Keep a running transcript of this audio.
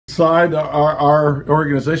outside our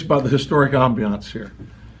organization by the historic ambiance here.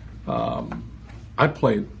 I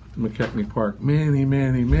played McKechnie Park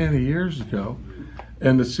many years ago,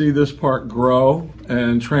 and to see this park grow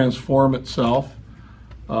and transform itself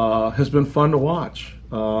has been fun to watch.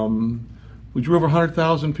 We drew over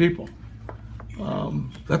 100,000 people.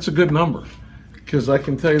 That's a good number, because I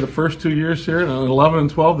can tell you the first 2 years here, in 11 and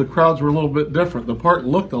 12, the crowds were a little bit different. The park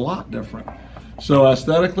looked a lot different. So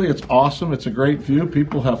aesthetically, it's awesome. It's a great view.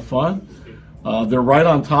 People have fun. They're right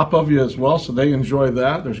on top of you as well, so they enjoy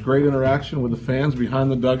that. There's great interaction with the fans behind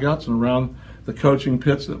the dugouts and around the coaching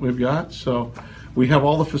pits that we've got. So we have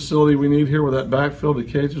all the facility we need here with that backfield, the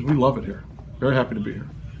cages. We love it here. Very happy to be here.